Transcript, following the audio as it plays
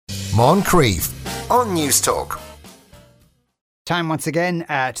Moncrief on News Talk. Time once again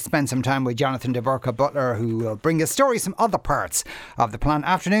to spend some time with Jonathan de Burca Butler, who will bring us stories from other parts of the plan.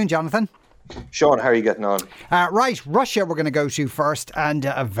 Afternoon, Jonathan. Sean, how are you getting on? Right, Russia we're going to go to first, and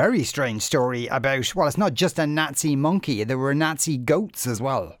a very strange story about, well, it's not just a Nazi monkey, there were Nazi goats as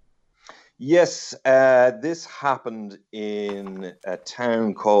well. Yes, this happened in a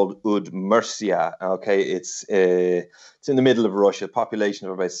town called Udmurtia. Okay, it's in the middle of Russia, population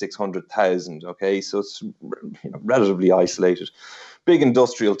of about 600,000. Okay, so it's relatively isolated, big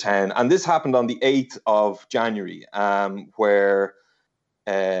industrial town, and this happened on the 8th of January, where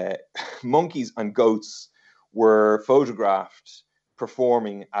monkeys and goats were photographed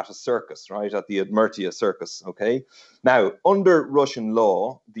performing at a circus, right, at the Udmurtia circus, okay? Now, under Russian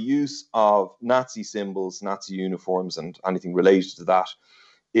law, the use of Nazi symbols, Nazi uniforms, and anything related to that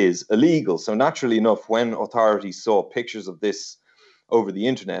is illegal. So naturally enough, when authorities saw pictures of this over the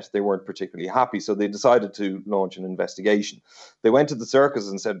internet, they weren't particularly happy, so they decided to launch an investigation. They went to the circus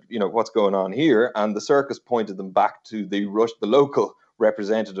and said, what's going on here? And the circus pointed them back to the local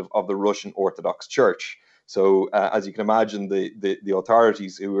representative of the Russian Orthodox Church. So, as you can imagine, the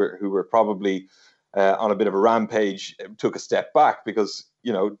authorities who were probably on a bit of a rampage took a step back because,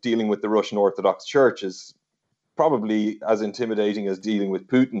 dealing with the Russian Orthodox Church is probably as intimidating as dealing with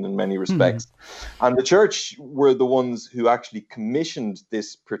Putin in many respects. And the church were the ones who actually commissioned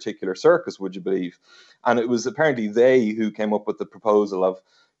this particular circus, would you believe? And it was apparently they who came up with the proposal of,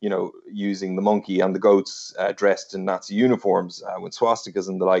 using the monkey and the goats dressed in Nazi uniforms with swastikas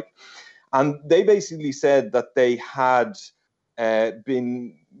and the like. And they basically said that they had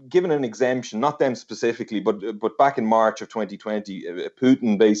been given an exemption, not them specifically, but back in March of 2020,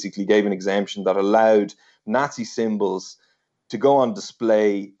 Putin basically gave an exemption that allowed Nazi symbols to go on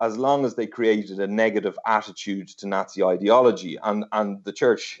display as long as they created a negative attitude to Nazi ideology. And the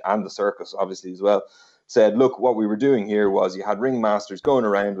church and the circus, obviously, as well, said, look, what we were doing here was you had ringmasters going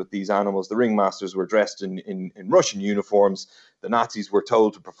around with these animals. The ringmasters were dressed in Russian uniforms. The Nazis were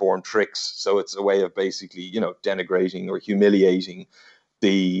told to perform tricks. So it's a way of basically, denigrating or humiliating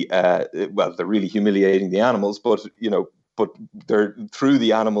they're really humiliating the animals, but they're through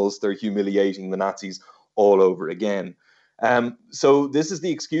the animals, they're humiliating the Nazis all over again. So this is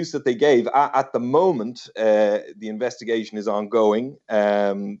the excuse that they gave. At the moment, the investigation is ongoing,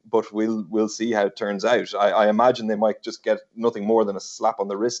 but we'll see how it turns out. I imagine they might just get nothing more than a slap on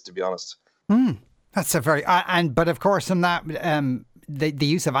the wrist, to be honest. That's a very but of course, in that the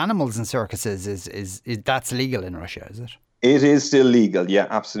use of animals in circuses is that's legal in Russia, is it? It is still legal, yeah,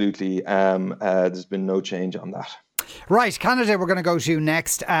 absolutely. There's been no change on that. Right, Canada we're going to go to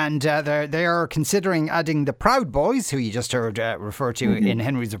next, and they are considering adding the Proud Boys, who you just heard referred to in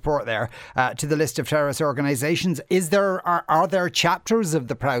Henry's report there, to the list of terrorist organisations. Are there chapters of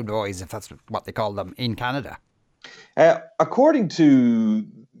the Proud Boys, if that's what they call them, in Canada? According to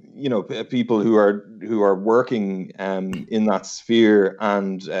people who are working in that sphere,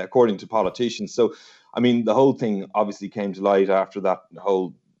 and according to politicians, so I mean the whole thing obviously came to light after that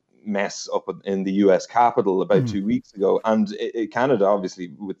whole mess up in the US Capitol about 2 weeks ago, and Canada,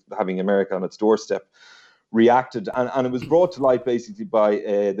 obviously with having America on its doorstep, reacted, and it was brought to light basically by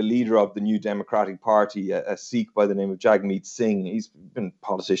the leader of the New Democratic Party, a Sikh by the name of Jagmeet Singh. He's been a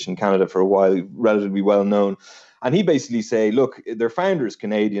politician in Canada for a while, relatively well known, and he basically say, look, their founder is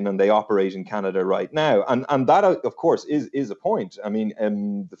Canadian and they operate in Canada right now, and that of course is a point. I mean,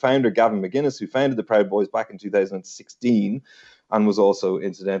 the founder Gavin McGuinness, who founded the Proud Boys back in 2016 and was also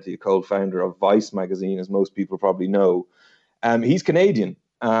incidentally a co-founder of Vice magazine, as most people probably know, he's Canadian.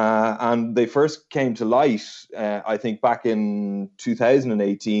 And they first came to light, I think, back in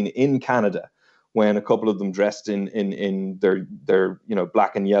 2018 in Canada, when a couple of them dressed in their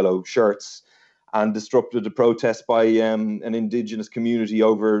black and yellow shirts and disrupted a protest by an Indigenous community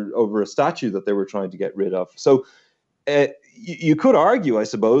over a statue that they were trying to get rid of. So you could argue, I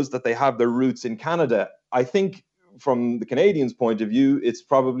suppose, that they have their roots in Canada. I think from the Canadians' point of view, it's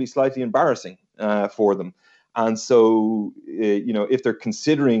probably slightly embarrassing for them. And so, if they're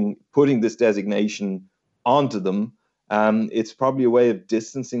considering putting this designation onto them, it's probably a way of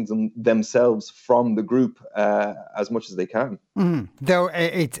distancing themselves from the group as much as they can. Though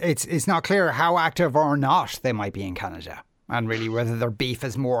it's not clear how active or not they might be in Canada, and really whether their beef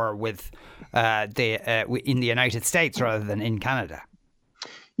is more with in the United States rather than in Canada.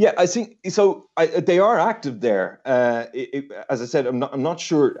 Yeah, I think so. They are active there. As I said, I'm not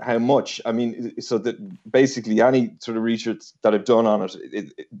sure how much. I mean, so that basically any sort of research that I've done on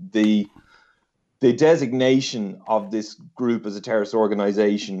it, the designation of this group as a terrorist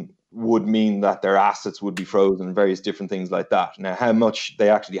organization would mean that their assets would be frozen and various different things like that. Now, how much they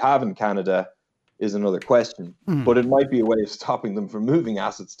actually have in Canada is another question, but it might be a way of stopping them from moving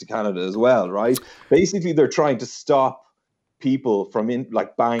assets to Canada as well, right? Basically, they're trying to stop people from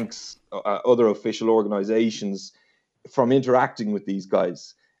like banks, other official organizations, from interacting with these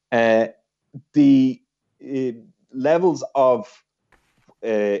guys. The levels of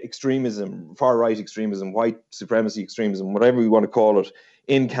extremism, far-right extremism, white supremacy extremism, whatever we want to call it,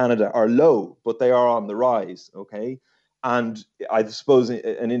 in Canada are low, but they are on the rise, okay? And I suppose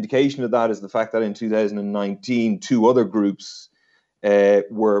an indication of that is the fact that in 2019, two other groups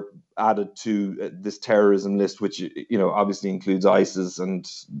were added to this terrorism list, which obviously includes ISIS and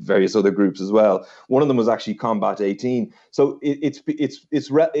various other groups as well. One of them was actually Combat 18. So it's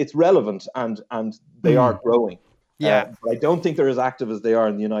relevant and they are growing. Yeah, but I don't think they're as active as they are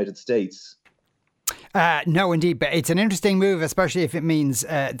in the United States. No, indeed, but it's an interesting move, especially if it means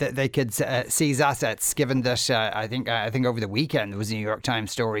that they could seize assets. Given that I think over the weekend there was a New York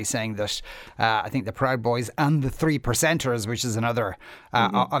Times story saying that I think the Proud Boys and the Three Percenters, which is another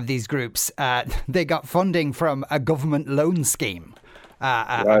of these groups, they got funding from a government loan scheme.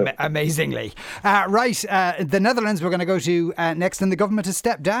 Right. Amazingly, the Netherlands we're going to go to next, and the government has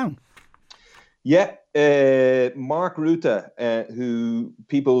stepped down. Yeah, Mark Rutte, who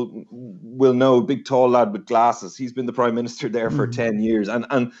people will know, big tall lad with glasses. He's been the prime minister there for 10 years.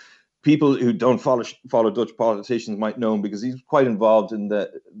 And people who don't follow Dutch politicians might know him because he's quite involved in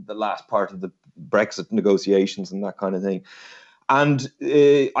the last part of the Brexit negotiations and that kind of thing. And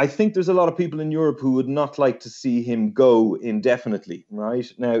I think there's a lot of people in Europe who would not like to see him go indefinitely,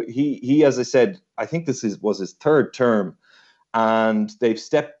 right? Now, he as I said, I think this was his third term. And they've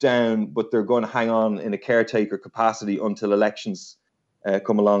stepped down, but they're going to hang on in a caretaker capacity until elections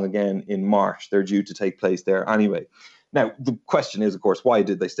come along again in March. They're due to take place there anyway. Now, the question is, of course, why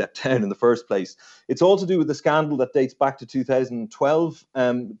did they step down in the first place? It's all to do with the scandal that dates back to 2012.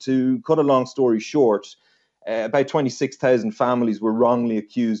 To cut a long story short, about 26,000 families were wrongly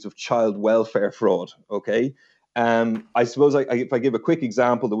accused of child welfare fraud, okay? I suppose if I give a quick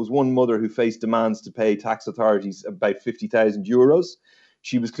example, there was one mother who faced demands to pay tax authorities about 50,000 euros.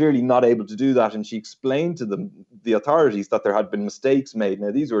 She was clearly not able to do that, and she explained to the authorities that there had been mistakes made. Now,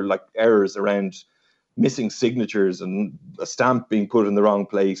 these were like errors around missing signatures and a stamp being put in the wrong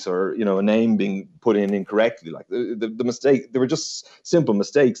place, or a name being put in incorrectly. Like the mistake, they were just simple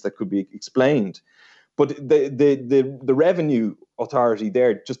mistakes that could be explained. But the revenue authority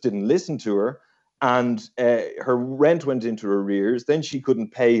there just didn't listen to her. And her rent went into arrears. Then she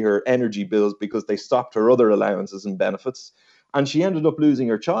couldn't pay her energy bills because they stopped her other allowances and benefits. And she ended up losing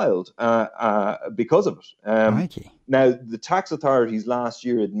her child because of it. Now, the tax authorities last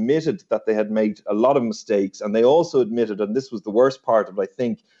year admitted that they had made a lot of mistakes. And they also admitted, and this was the worst part of it, I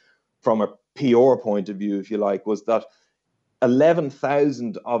think, from a PR point of view, if you like, was that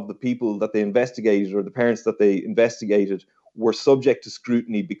 11,000 of the people that they investigated, or the parents that they investigated, were subject to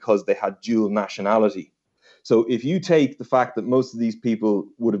scrutiny because they had dual nationality. So if you take the fact that most of these people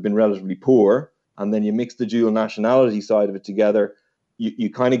would have been relatively poor, and then you mix the dual nationality side of it together, you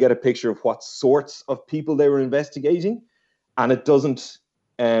kind of get a picture of what sorts of people they were investigating. And it doesn't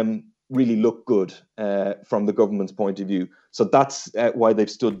really look good from the government's point of view. So that's why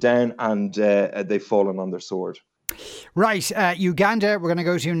they've stood down and they've fallen on their sword. Right, Uganda we're going to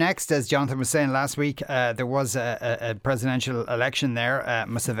go to next. As Jonathan was saying last week, there was a presidential election there.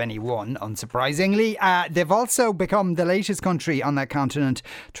 Museveni won, unsurprisingly. They've also become the latest country on that continent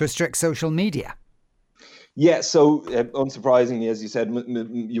to restrict social media. Yeah, so unsurprisingly, as you said,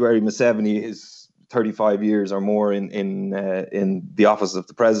 Yoweri Museveni is 35 years or more in the office of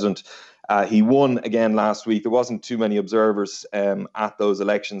the president. He won again last week. There wasn't too many observers at those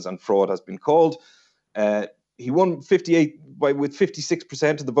elections, and fraud has been called. He won with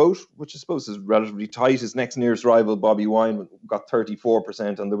 56% of the vote, which I suppose is relatively tight. His next nearest rival, Bobby Wine, got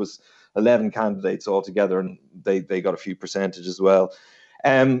 34%, and there was 11 candidates altogether, and they got a few percentage as well.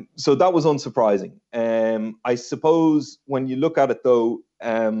 So that was unsurprising. I suppose when you look at it, though,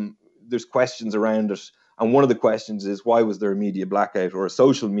 there's questions around it. And one of the questions is, why was there a media blackout, or a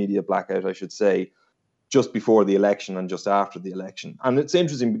social media blackout, I should say, just before the election and just after the election? And it's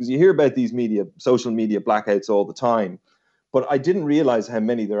interesting because you hear about these social media blackouts all the time, but I didn't realize how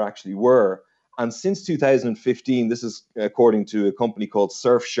many there actually were. And since 2015, this is according to a company called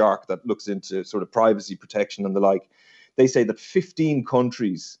Surfshark that looks into sort of privacy protection and the like. They say that 15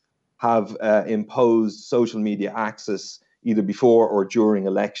 countries have imposed social media access either before or during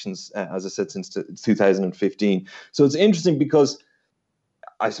elections, as I said, since 2015. So it's interesting because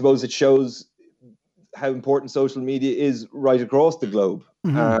I suppose it shows how important social media is right across the globe.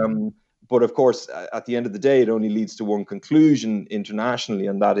 But of course, at the end of the day, it only leads to one conclusion internationally,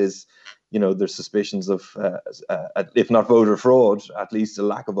 and that is, there's suspicions of, if not voter fraud, at least a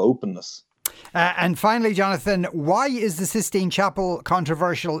lack of openness. And finally, Jonathan, why is the Sistine Chapel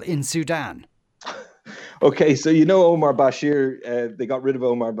controversial in Sudan? Okay, so Omar Bashir, they got rid of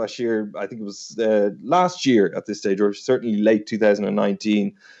Omar Bashir, I think it was last year at this stage, or certainly late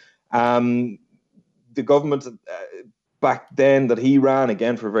 2019. The government back then that he ran,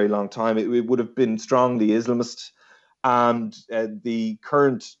 again for a very long time, it would have been strongly Islamist. And the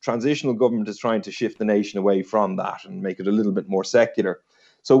current transitional government is trying to shift the nation away from that and make it a little bit more secular.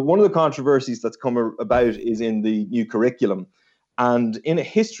 So one of the controversies that's come about is in the new curriculum. And in a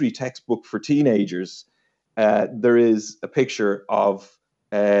history textbook for teenagers, there is a picture of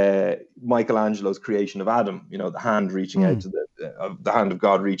Michelangelo's creation of Adam, the hand reaching out to the hand of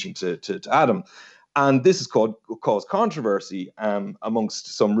God reaching to Adam. And this has caused controversy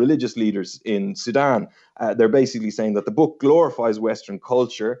amongst some religious leaders in Sudan. They're basically saying that the book glorifies Western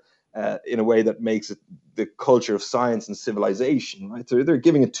culture in a way that makes it the culture of science and civilization. Right? They're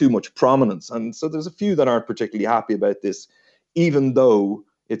giving it too much prominence. And so there's a few that aren't particularly happy about this, even though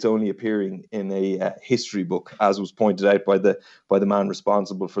it's only appearing in a history book, as was pointed out by the man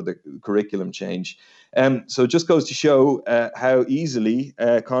responsible for the curriculum change. So it just goes to show how easily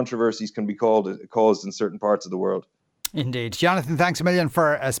controversies can be caused in certain parts of the world. Indeed. Jonathan, thanks a million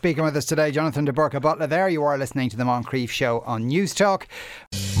for speaking with us today. Jonathan de Burca-Butler there. You are listening to the Moncrief Show on Newstalk.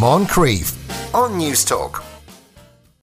 Moncrief on Newstalk.